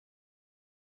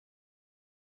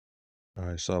All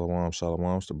right, Shalom,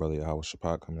 Shalom. It's the brother Yahweh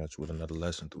Shaphat coming at you with another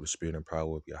lesson through the spirit and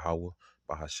power of Yahweh,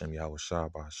 by Hashem Yahweh Shah,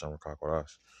 by Hashem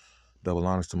Rakakwarash. Double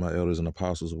honors to my elders and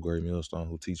apostles of Great Millstone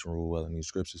who teach and rule well in these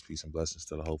scriptures. Peace and blessings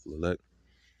to the hopeful elect.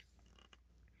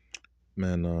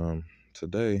 Man,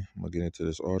 today I'm going to get into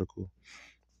this article.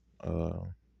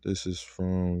 This is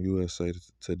from USA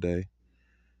Today,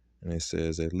 and it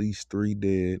says, at least 3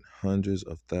 dead, hundreds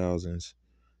of thousands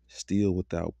still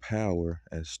without power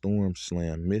as storms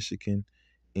slam Michigan,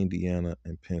 Indiana,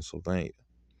 and Pennsylvania.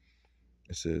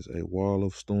 It says a wall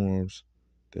of storms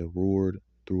that roared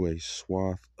through a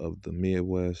swath of the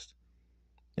Midwest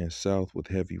and South with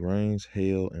heavy rains,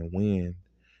 hail, and wind,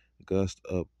 gust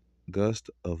of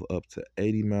up to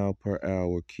 80 miles per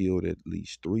hour killed at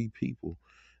least 3 people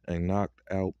and knocked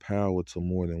out power to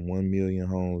more than 1 million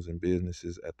homes and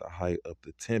businesses at the height of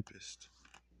the tempest.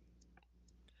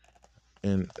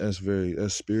 And that's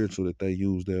spiritual that they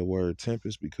use that word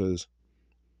tempest, because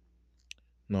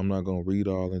I'm not going to read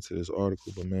all into this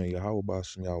article, but man, Yahweh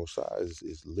Bashem Yahweh Shai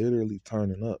is literally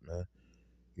turning up, man.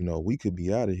 We could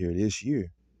be out of here this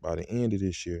year, by the end of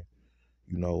this year.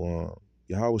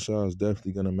 Yahweh Shai is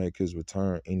definitely going to make his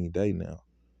return any day now.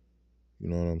 You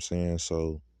know what I'm saying?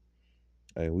 So,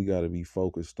 hey, we got to be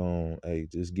focused on,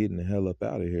 just getting the hell up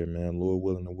out of here, man. Lord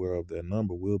willing, the world of that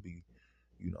number will be,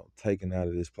 taken out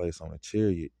of this place on a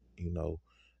chariot,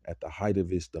 at the height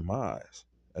of its demise,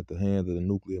 at the hand of the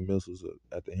nuclear missiles,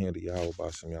 at the hand of Yahweh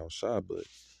Bashem Yahweh Shai. But,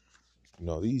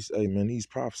 these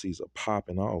prophecies are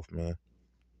popping off, man.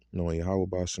 Yahweh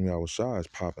Bashem Yahweh Shai is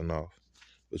popping off.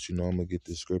 But, I'm going to get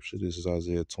this scripture. This is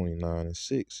Isaiah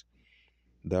 29:6.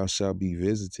 Thou shalt be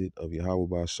visited of Yahweh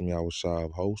Bashem Yahweh Shai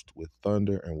of hosts with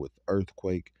thunder and with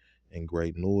earthquake and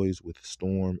great noise, with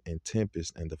storm and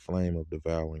tempest and the flame of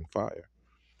devouring fire.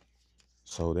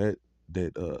 So that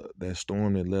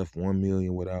storm that left 1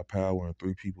 million without power and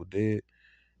 3 people dead,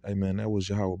 hey man, that was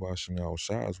Yahweh Bashem Yahweh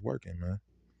Shai's working, man.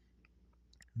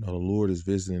 The Lord is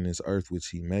visiting this earth which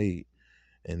he made,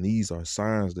 and these are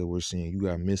signs that we're seeing. You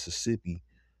got Mississippi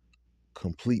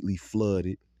completely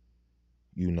flooded.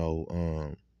 You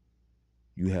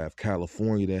have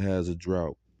California that has a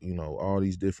drought. All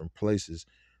these different places,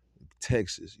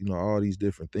 Texas. All these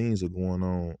different things are going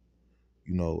on.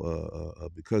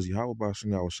 Because Yahweh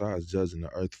Bashem Yahweh Shai is judging the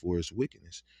earth for its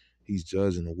wickedness. He's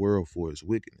judging the world for its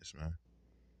wickedness, man.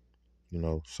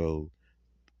 So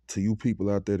to you people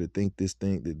out there that think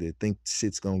that think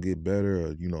shit's gonna get better,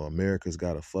 or America's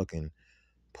got a fucking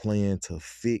plan to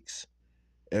fix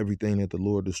everything that the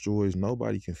Lord destroys,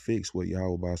 nobody can fix what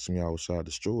Yahweh Bashem Yahweh Shai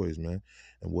destroys, man.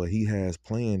 And what he has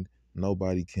planned,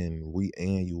 nobody can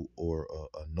re-annul or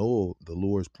annul the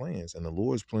Lord's plans. And the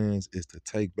Lord's plans is to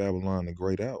take Babylon the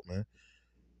Great out, man.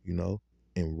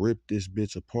 And rip this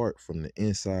bitch apart from the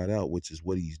inside out, which is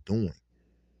what he's doing.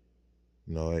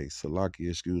 Hey, Salaki,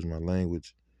 excuse my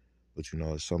language, but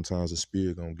sometimes the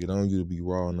spirit gonna get on you to be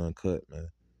raw and uncut, man.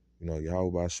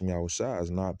 Yahweh Bashem Yahweh Shai is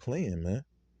not playing, man.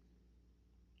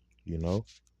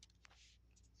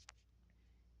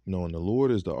 And the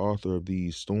Lord is the author of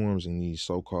these storms and these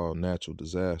so-called natural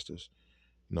disasters.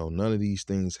 None of these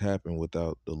things happen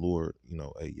without the Lord,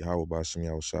 Yahweh Bashem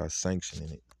Yahweh Shai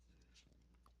sanctioning it.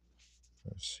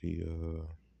 Let's see,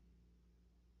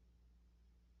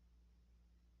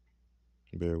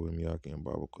 bear with me, Yaki and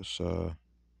Baba Kashai.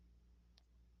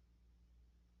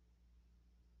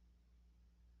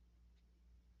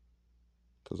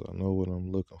 Because I know what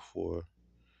I'm looking for.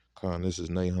 This is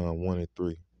Nahum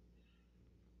 1:3.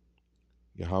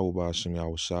 Yahweh Bashem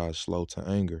Yahweh Shai is slow to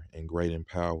anger and great in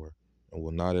power, and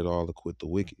will not at all acquit the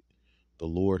wicked. The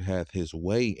Lord hath his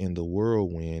way in the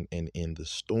whirlwind and in the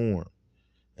storm,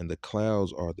 and the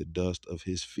clouds are the dust of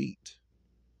his feet.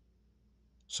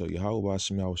 So Yahweh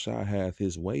Bashem Yahweh Shai hath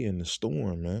his way in the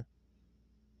storm, man.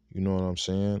 You know what I'm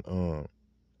saying?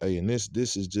 And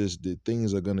this is just the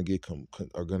things are gonna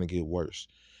get worse.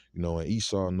 And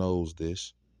Esau knows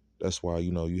this. That's why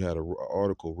you had an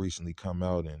article recently come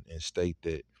out and state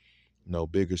that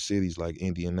bigger cities like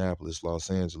Indianapolis, Los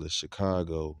Angeles,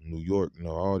 Chicago, New York,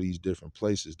 all these different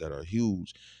places that are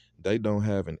huge, they don't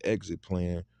have an exit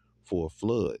plan for a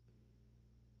flood.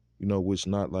 Which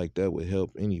not like that would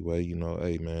help anyway.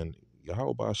 Hey man,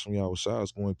 Yahweh Bashem Yahweh Shai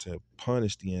is going to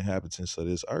punish the inhabitants of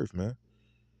this earth, man,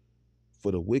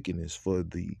 for the wickedness, for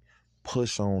the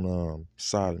push on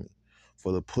sodomy,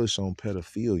 for the push on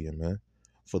pedophilia, man,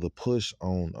 for the push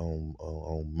on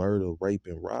murder, rape,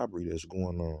 and robbery that's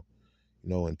going on.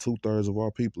 And 2/3 of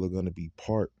our people are going to be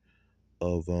part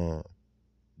of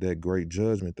that great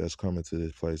judgment that's coming to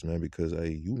this place, man, because,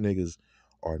 hey, you niggas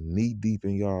are knee deep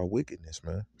in y'all wickedness,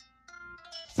 man.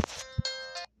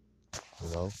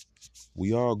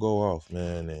 we all go off,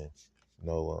 man, and you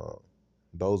know,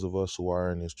 those of us who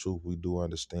are in this truth, we do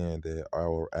understand that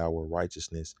our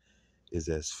righteousness is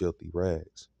as filthy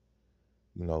rags,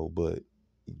 you know. But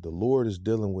the Lord is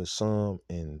dealing with some,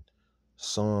 and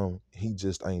some He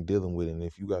just ain't dealing with it. And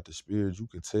if you got the spirit, you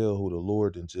can tell who the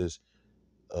Lord and just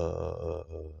you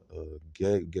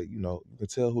know, you can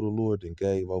tell who the Lord then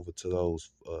gave over to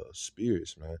those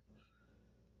spirits, man.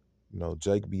 You know,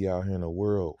 Jake be out here in the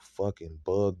world fucking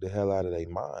bugged the hell out of their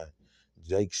mind.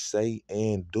 Jake say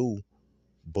and do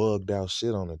bugged out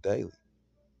shit on a daily.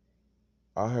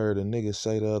 I heard a nigga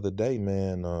say the other day,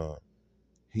 man,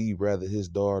 he'd rather his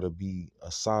daughter be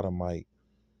a sodomite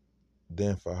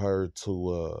than for her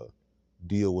to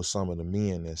deal with some of the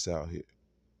men that's out here.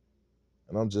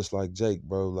 And I'm just like, Jake,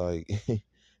 bro, like,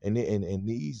 and the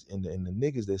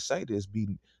niggas that say this be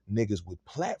niggas with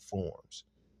platforms.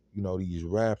 You know, these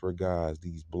rapper guys,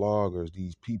 these bloggers,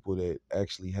 these people that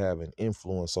actually have an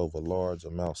influence over large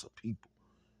amounts of people.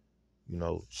 You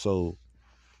know, so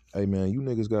hey man, you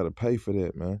niggas gotta pay for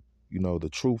that, man. You know, the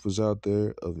truth is out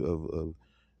there of you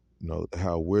know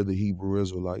how we're the Hebrew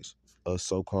Israelites, us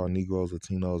so-called Negroes,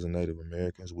 Latinos, and Native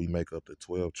Americans. We make up the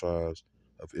 12 tribes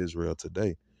of Israel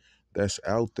today. That's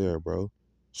out there, bro.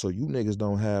 So you niggas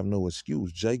don't have no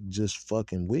excuse. Jake just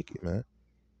fucking wicked, man.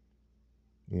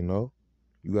 You know?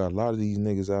 You got a lot of these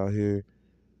niggas out here,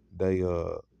 they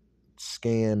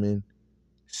scamming,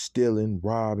 stealing,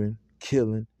 robbing,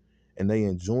 killing, and they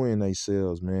enjoying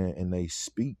themselves, man, and they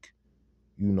speak,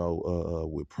 you know,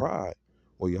 with pride.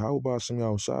 Well, how about some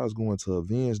y'all shots going to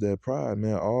avenge that pride,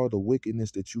 man? All the wickedness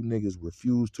that you niggas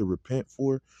refuse to repent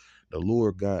for, the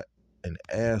Lord got an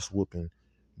ass whooping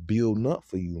building up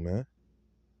for you, man.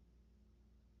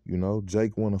 You know,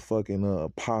 Jake wanna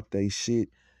fucking pop they shit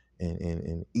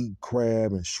and eat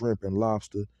crab and shrimp and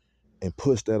lobster and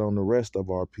push that on the rest of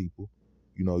our people.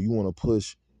 You know, you wanna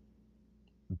push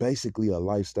basically a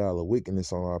lifestyle of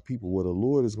wickedness on our people. Where the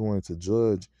Lord is going to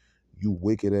judge you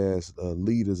wicked ass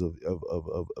leaders of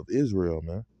Israel,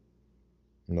 man.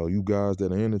 You know, you guys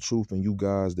that are in the truth and you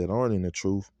guys that aren't in the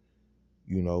truth,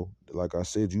 you know, like I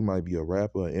said, you might be a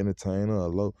rapper, an entertainer,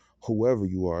 whoever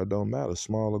you are, it don't matter,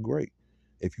 small or great.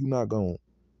 If you're not gonna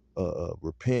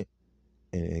repent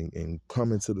and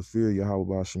come into the fear of Yahweh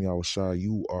Bashem Yahushua,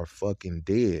 you are fucking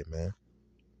dead, man.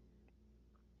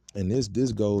 And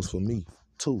this goes for me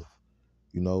too.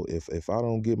 You know, if I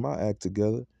don't get my act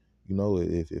together, you know,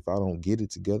 if I don't get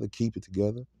it together, keep it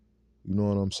together, you know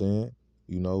what I'm saying?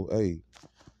 You know, hey,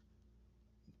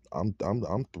 I'm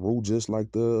through just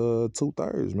like the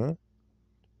 2/3, man.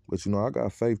 But you know, I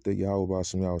got faith that Yahweh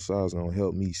Bashem Yahushua is gonna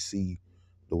help me see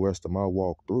the rest of my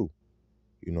walk through.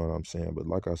 You know what I'm saying? But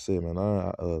like I said, man,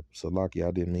 Salaki,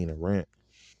 I didn't mean to rant.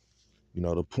 You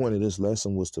know, the point of this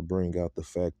lesson was to bring out the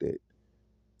fact that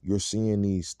you're seeing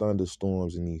these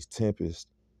thunderstorms and these tempests,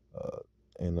 uh,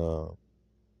 and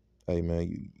hey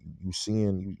man, you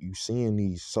seeing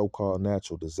these so-called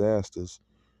natural disasters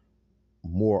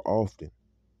more often,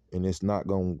 and it's not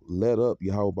gonna let up.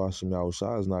 Yahweh Bashem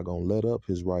Yahushua is not gonna let up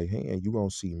His right hand. You're gonna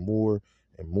see more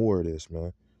and more of this,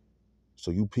 man. So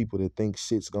you people that think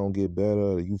shit's gonna get better,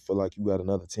 or you feel like you got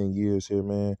another 10 years here,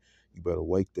 man, you better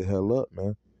wake the hell up,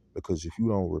 man. Because if you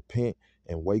don't repent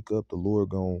and wake up, the Lord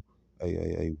gonna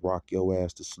rock your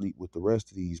ass to sleep with the rest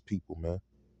of these people, man.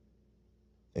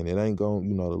 And it ain't gonna,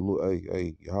 you know, the Lord,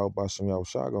 how about some y'all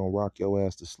shot gonna rock your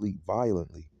ass to sleep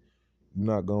violently. You're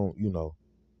not gonna, you know,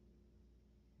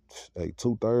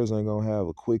 2/3 ain't gonna have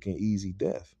a quick and easy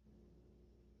death.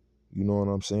 You know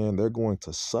what I'm saying? They're going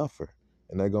to suffer,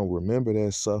 and they're gonna remember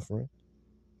that suffering,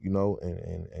 you know,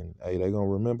 and hey, they gonna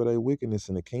remember their wickedness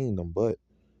in the kingdom. But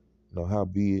you know,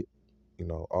 howbeit, you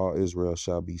know, all Israel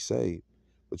shall be saved.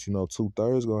 But you know,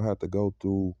 2/3 gonna have to go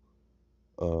through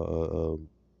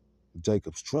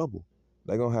Jacob's trouble.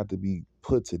 They're gonna have to be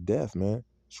put to death, man.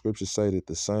 Scriptures say that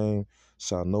the same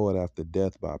shall know it after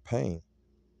death by pain.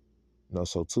 You know,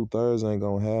 so 2/3 ain't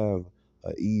gonna have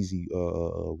an easy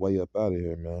way up out of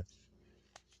here, man.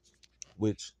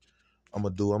 Which I'm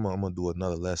gonna do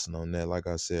another lesson on that. Like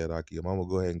I said, Akim, I'm gonna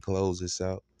go ahead and close this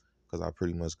out because I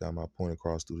pretty much got my point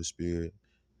across through the spirit.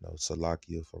 You know,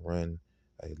 Salakia for running.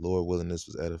 Hey, Lord willing, this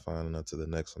was edifying, and until the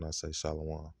next one, I say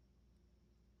Shalom.